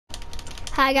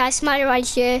Hi guys, Smiley right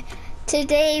here.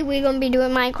 Today we're going to be doing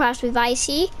Minecraft with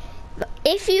Icy.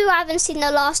 If you haven't seen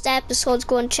the last episodes,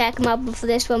 go and check them out before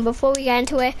this one. Before we get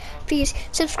into it, please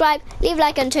subscribe, leave a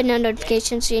like and turn on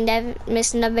notifications so you never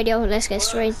miss another video. Let's get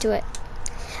straight into it.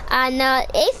 And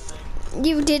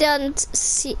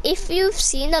if you've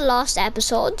seen the last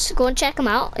episodes, go and check them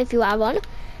out if you have one.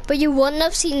 But you wouldn't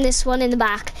have seen this one in the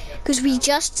back because we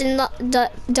just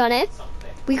done it.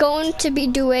 We're going to be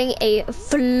doing a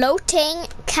floating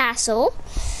castle,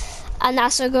 and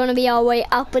that's going to be our way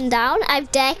up and down.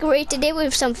 I've decorated it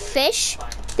with some fish.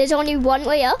 There's only one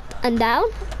way up and down,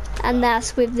 and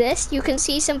that's with this. You can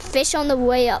see some fish on the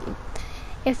way up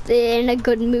if they're in a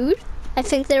good mood. I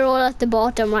think they're all at the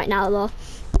bottom right now though.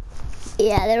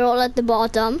 Yeah, they're all at the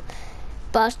bottom,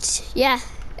 but yeah,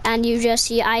 and you just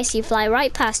see Icy fly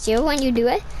right past you when you do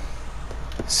it.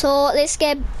 So let's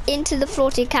get into the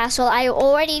floating castle. I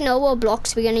already know what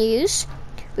blocks we're gonna use.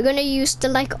 We're gonna use the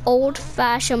like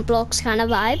old-fashioned blocks kind of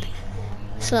vibe.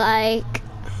 So like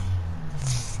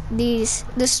the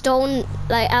stone,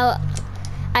 like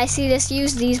I see this,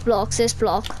 use these blocks, this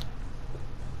block.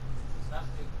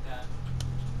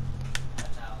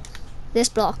 This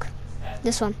block.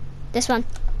 This one. This one.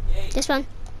 This one.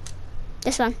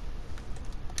 This one.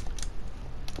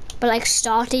 But like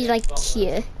starting like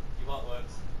here.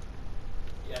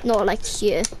 Not like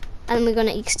here, and we're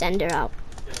gonna extend it out.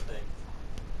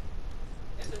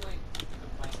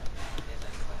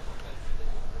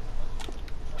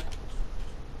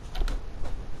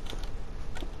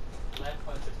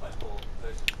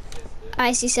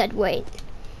 Icy said wait.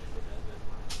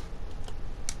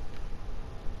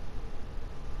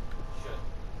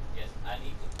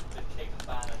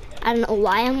 I don't know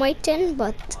why I'm waiting,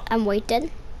 but I'm waiting.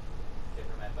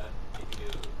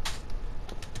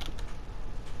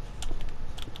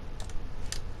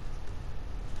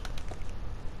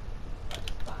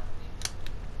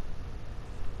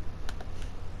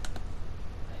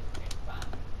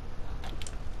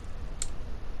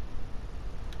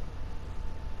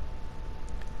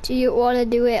 Do you want to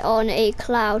do it on a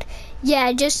cloud?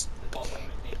 Yeah, just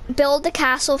build the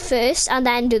castle first and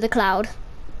then do the cloud.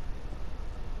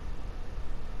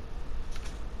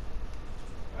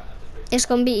 It's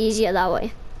gonna be easier that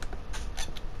way.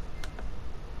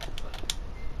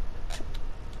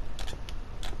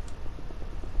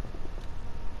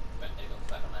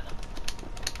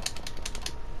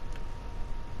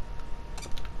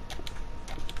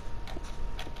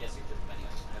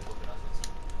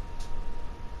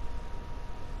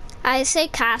 I say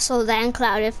castle then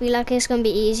cloud. I feel like it's gonna be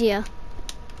easier.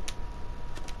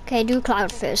 Okay, do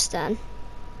cloud first then.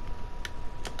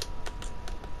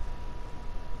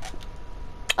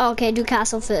 Okay, do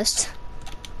castle first.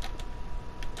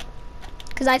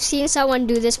 Because I've seen someone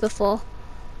do this before,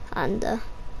 and it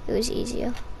was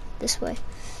easier this way.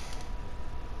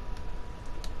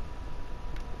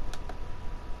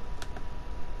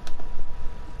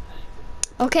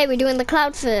 Okay, we're doing the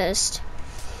cloud first.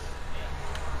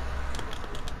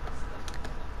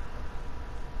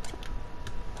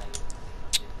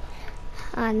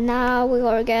 And now we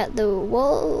gotta get the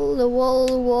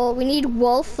wool. We need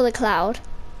wool for the cloud.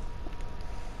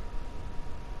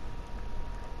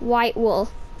 White wool.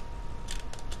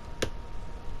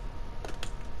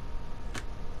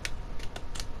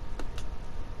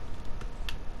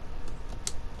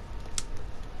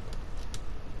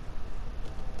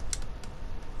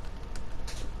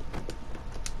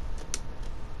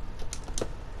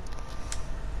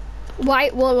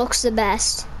 White wool looks the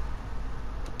best.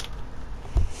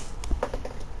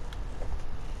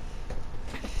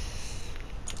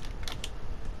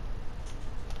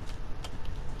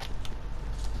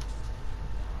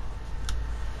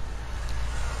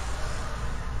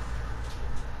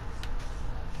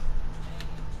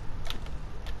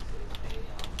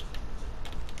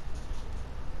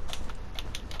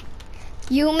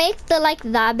 You make the like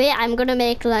that bit, I'm gonna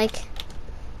make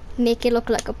it look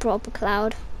like a proper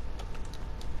cloud.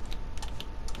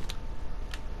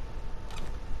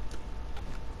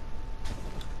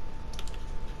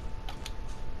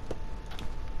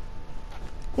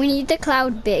 We need the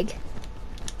cloud big.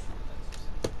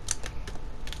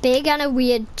 Big and a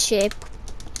weird shape.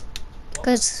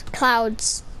 Because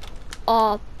clouds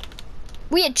are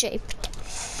weird shaped.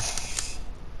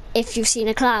 If you've seen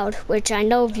a cloud, which I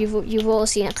know you've all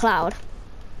seen a cloud.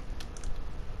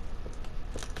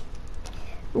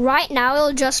 Right now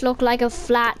it'll just look like a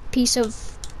flat piece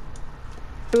of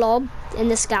blob in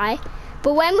the sky.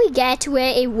 But when we get to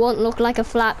it, it won't look like a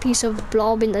flat piece of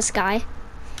blob in the sky.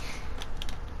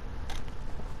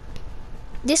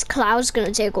 This cloud's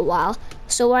gonna take a while.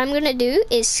 So what I'm gonna do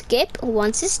is skip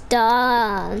once it's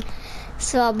done.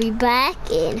 So I'll be back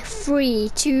in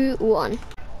 3, 2, 1.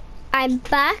 I'm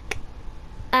back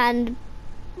and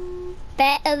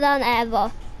better than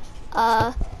ever.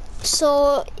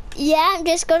 So yeah, I'm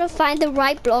just gonna find the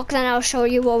right block, then I'll show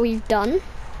you what we've done.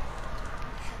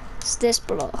 It's this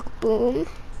block. Boom.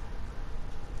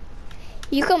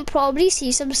 You can probably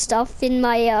see some stuff in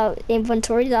my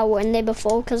inventory that weren't there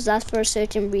before, because that's for a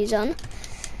certain reason.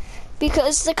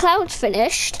 Because the cloud's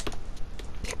finished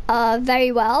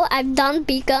very well. I've done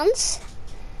beacons,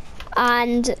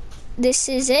 and this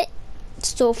is it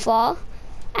so far.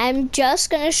 I'm just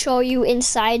gonna show you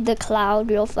inside the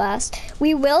cloud real fast.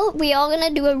 We are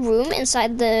gonna do a room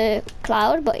inside the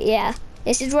cloud, but yeah,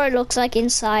 this is what it looks like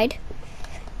inside.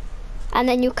 And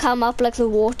then you come up like the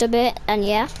water bit, and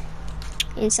yeah,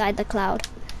 inside the cloud.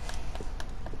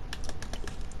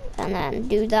 And then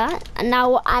do that. And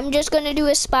now I'm just gonna do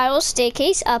a spiral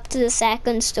staircase up to the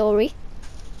second story.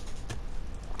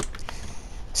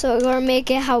 So we're gonna make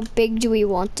it, how big do we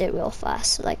want it real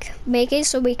fast? Like, make it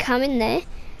so we come in there,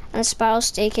 and the spiral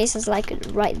staircase is like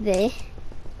right there.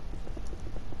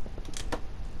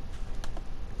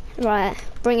 Right,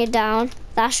 bring it down.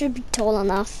 That should be tall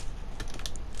enough.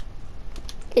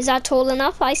 Is that tall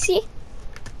enough, Icy?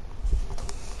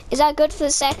 Is that good for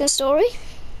the second story?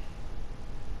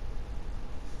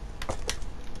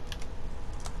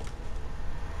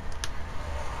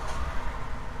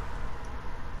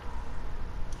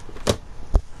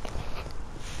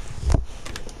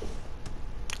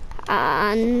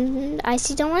 And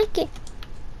Icy don't like it.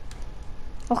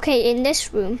 Okay, in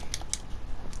this room.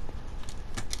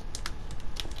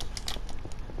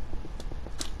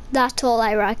 That's all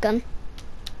I reckon.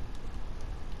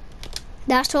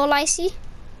 That's all I see.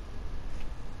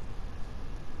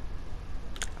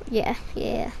 Yeah.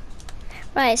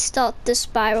 Right, start the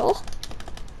spiral.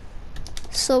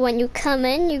 So when you come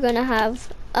in, you're gonna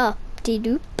have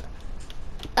up-de-doop,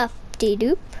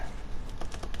 up-de-doop.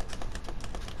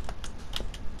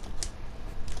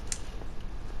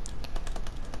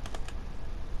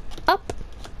 Up.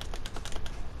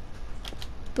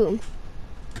 Boom.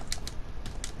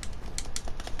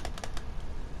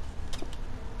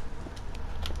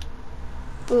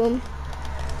 Boom.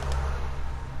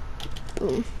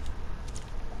 Boom.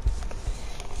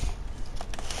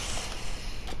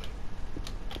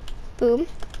 Boom.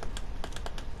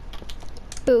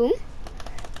 Boom.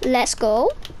 Let's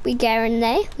go. We get in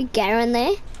there. We get in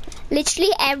there.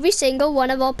 Literally every single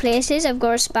one of our places have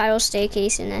got a spiral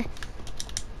staircase in there.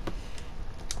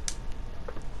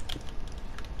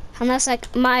 And that's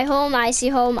like my home, Icy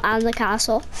home, and the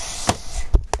castle.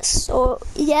 So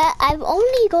yeah, I've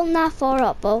only gone that far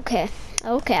up. Okay,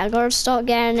 I gotta start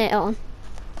getting it on.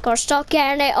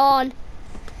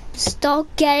 Start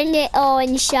getting it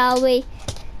on, shall we?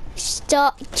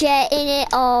 Start getting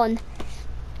it on.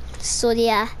 So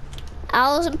yeah,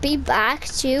 I'll be back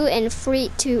to you in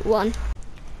 3, 2, 1.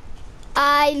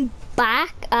 I'm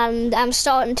back and I'm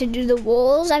starting to do the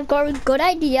walls. I've got a good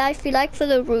idea, I feel like, for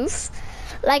the roof.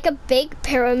 Like a big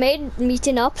pyramid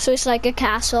meeting up, so it's like a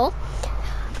castle.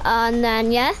 And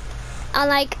then yeah,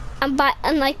 and by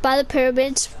the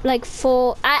pyramids, like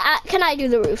can I do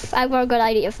the roof? I've got a good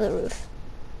idea for the roof.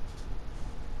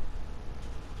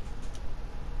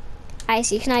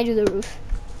 Icy, can I do the roof?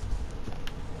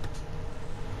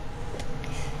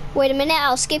 Wait a minute,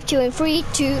 I'll skip to you in 3,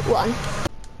 2, 1.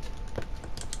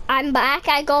 I'm back.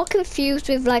 I got confused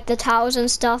with like the towers and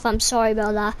stuff. I'm sorry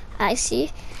about that,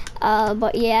 Icy.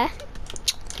 But yeah.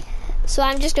 So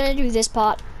I'm just gonna do this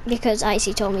part because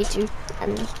Icy told me to,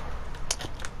 and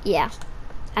yeah,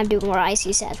 I'm doing what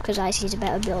Icy said because Icy's a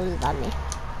better builder than me.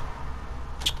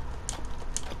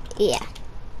 Yeah.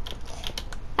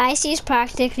 Icy's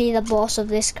practically the boss of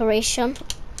this creation,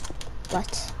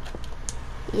 but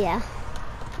yeah.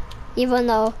 Even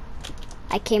though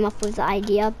I came up with the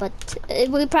idea, but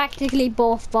we're practically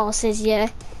both bosses, yeah.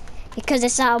 Because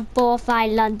it's our both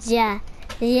islands, yeah.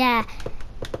 Yeah.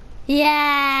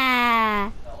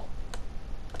 Yeah.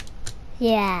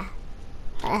 Yeah.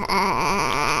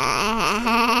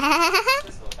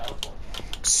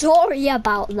 Sorry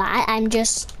about that. I'm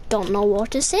just don't know what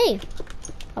to say.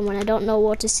 And when I don't know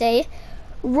what to say,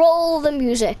 roll the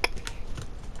music.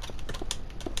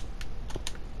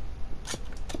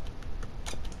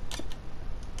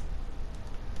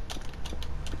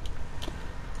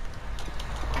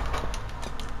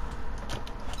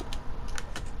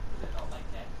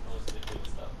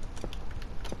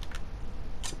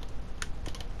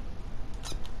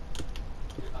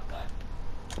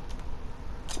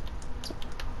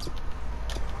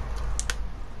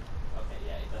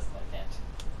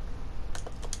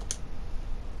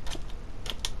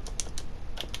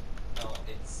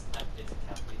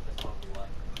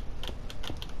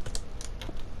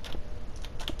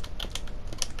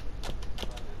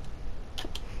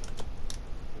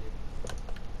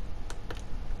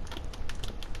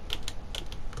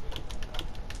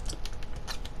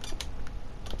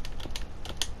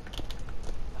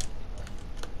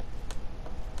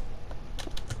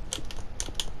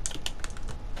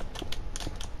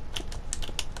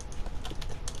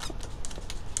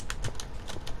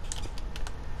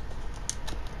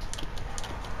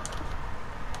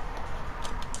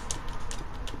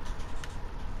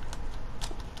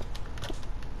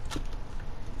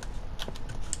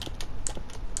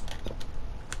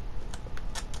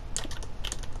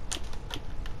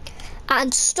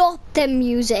 and stop the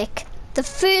music. The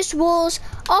first walls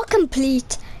are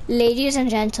complete, ladies and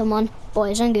gentlemen,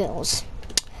 boys and girls.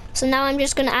 So now I'm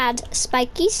just gonna add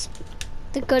spikies,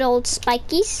 the good old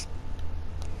spikies,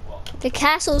 the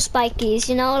castle spikies,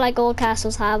 you know, like all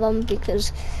castles have them,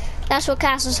 because that's what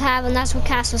castles have and that's what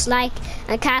castles like,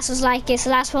 and castles like it, so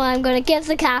that's what I'm gonna give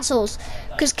the castles,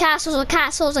 because castles are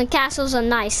castles and castles are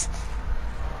nice.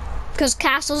 Because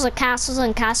castles are castles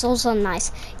and castles are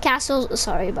nice. Castles,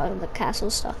 sorry about the castle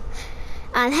stuff.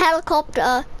 And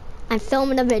helicopter, I'm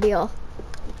filming a video.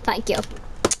 Thank you.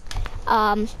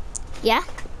 Yeah.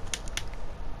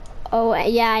 Oh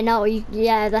yeah, I know.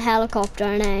 Yeah, the helicopter,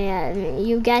 and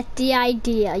you get the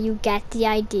idea. You get the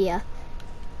idea.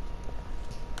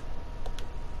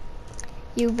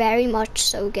 You very much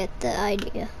so get the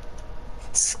idea.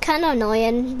 It's kind of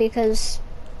annoying because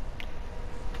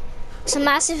it's a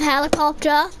massive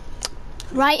helicopter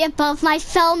right above my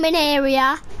filming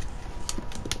area.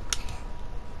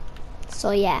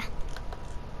 So yeah.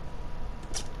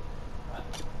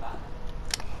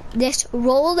 Let's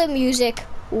roll the music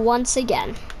once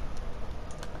again.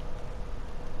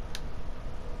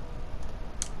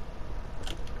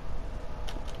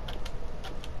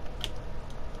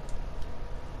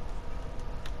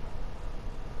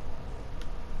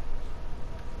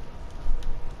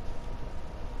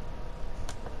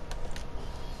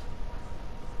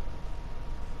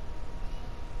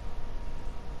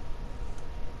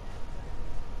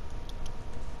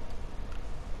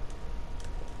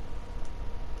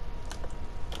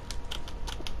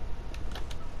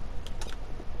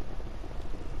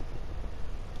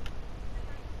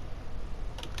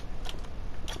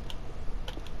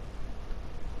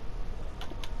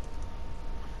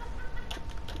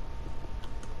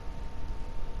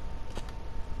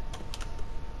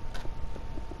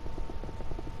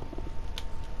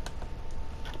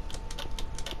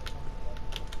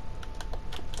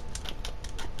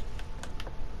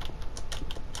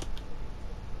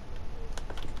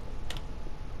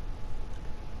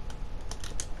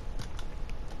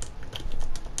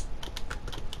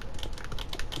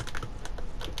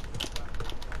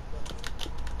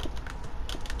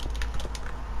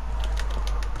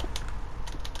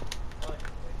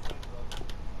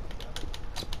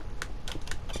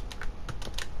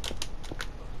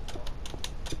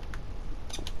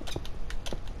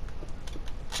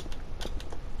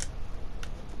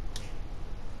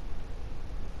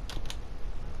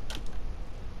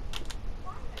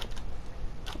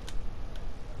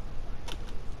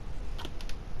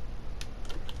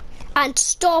 And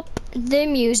stop the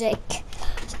music.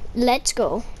 Let's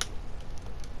go.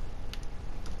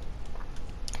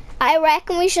 I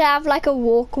reckon we should have like a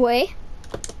walkway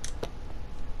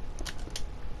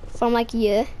from like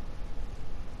here,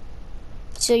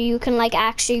 so you can like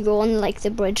actually go on like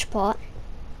the bridge part.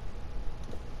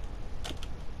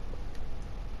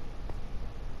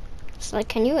 So like,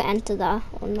 can you enter that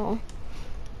or no?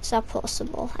 Is that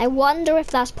possible? I wonder if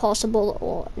that's possible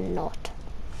or not.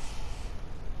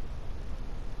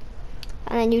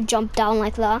 And then you jump down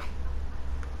like that.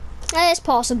 It's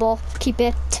possible. Keep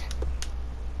it.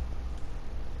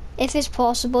 If it's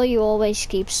possible, you always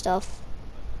keep stuff.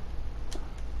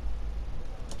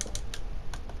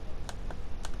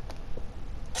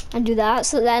 And do that.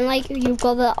 So then, like, you've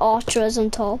got the archers on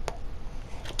top.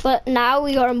 But now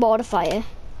we gotta modify it.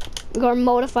 We gotta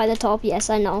modify the top. Yes,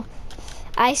 I know.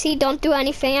 I see. Don't do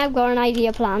anything. I've got an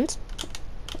idea planned.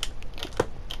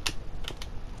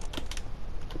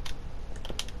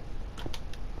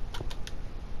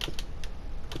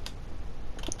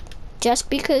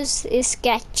 Just because it's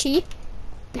sketchy,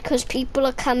 because people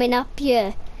are coming up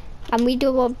here and we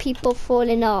don't want people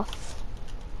falling off.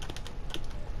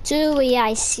 Do we?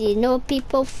 I see no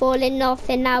people falling off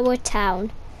in our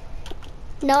town.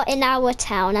 Not in our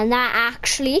town. And that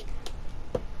actually,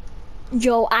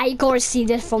 yo, I gotta see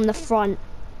this from the front.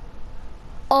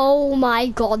 Oh my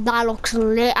god, that looks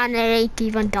lit and it ain't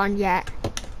even done yet.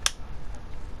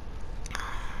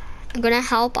 I'm gonna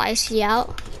help Icy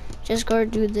out. Just gotta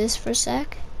do this for a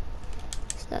sec.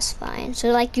 So that's fine. So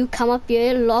like you come up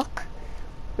here, look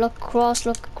across,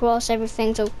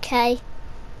 everything's okay.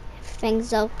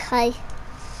 Everything's okay.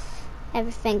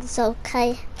 Everything's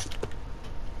okay.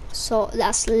 So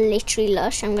that's literally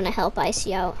lush. I'm gonna help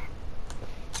Icy out,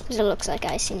 because it looks like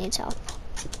Icy needs help.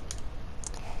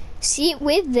 See,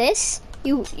 with this,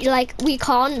 you like, we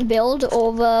can't build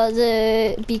over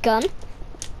the beacon.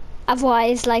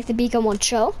 Otherwise, like, the beacon won't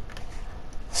show.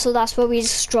 So that's where we're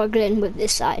struggling with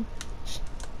this side.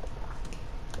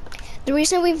 The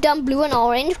reason we've done blue and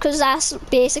orange, because that's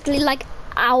basically like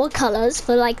our colors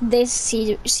for like this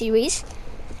series.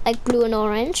 like blue and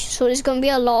orange. So there's gonna be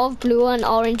a lot of blue and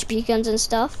orange beacons and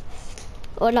stuff,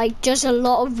 or like just a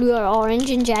lot of blue or orange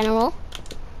in general.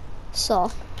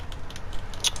 So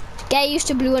get used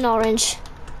to blue and orange,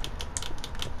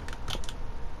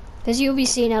 because you'll be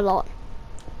seeing a lot.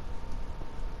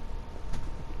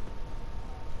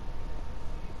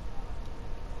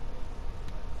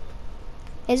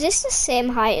 Is this the same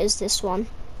height as this one?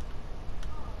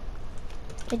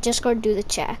 I just gotta do the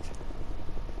check.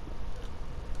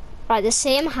 Right, the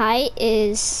same height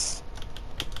is...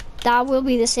 That will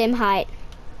be the same height.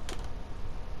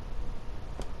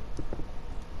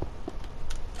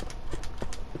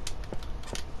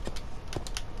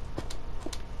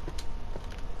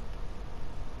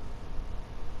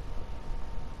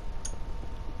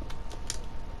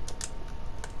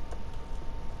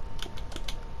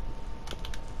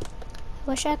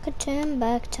 Wish I could turn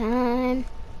back time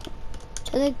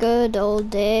to the good old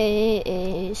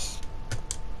days.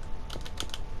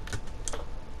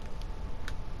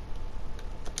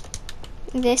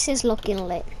 This is looking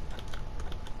lit.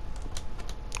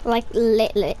 Like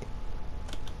lit.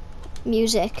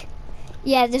 Music.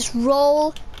 Yeah, just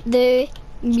roll the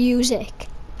music.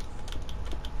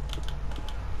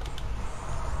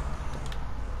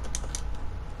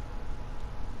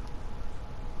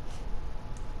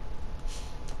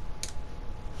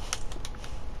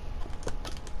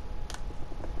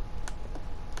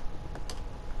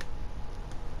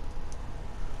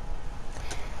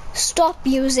 Stop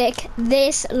music.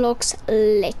 This looks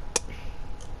lit.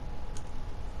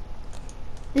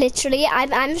 Literally,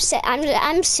 I'm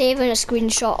saving a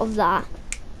screenshot of that.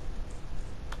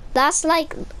 That's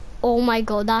like, oh my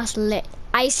god, that's lit.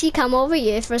 Icy, come over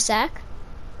here for a sec.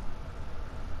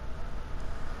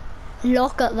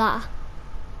 Look at that.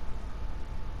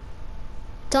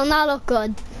 Doesn't that look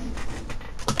good?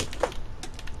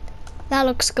 That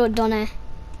looks good, doesn't it?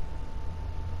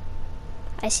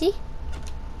 Icy?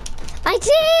 I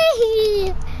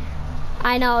did!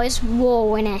 I know, it's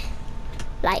whoa, innit?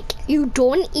 Like, you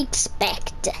don't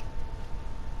expect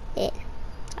it.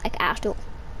 Like, at all.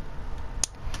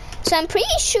 So I'm pretty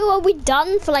sure we're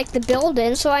done for like the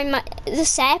building, so the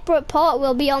separate part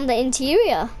will be on the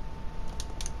interior.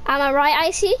 Am I right,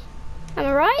 Icy? Am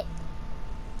I right?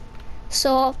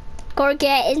 So, gotta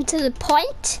get into the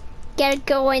point. Gotta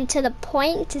go into the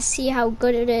point to see how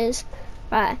good it is.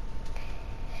 Right.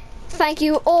 Thank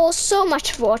you all so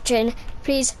much for watching.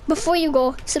 Please, before you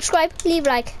go, subscribe, leave a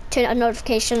like, turn on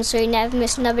notifications so you never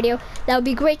miss another video. That would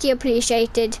be greatly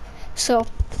appreciated. So,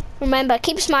 remember,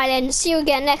 keep smiling. See you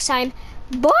again next time.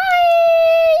 Bye!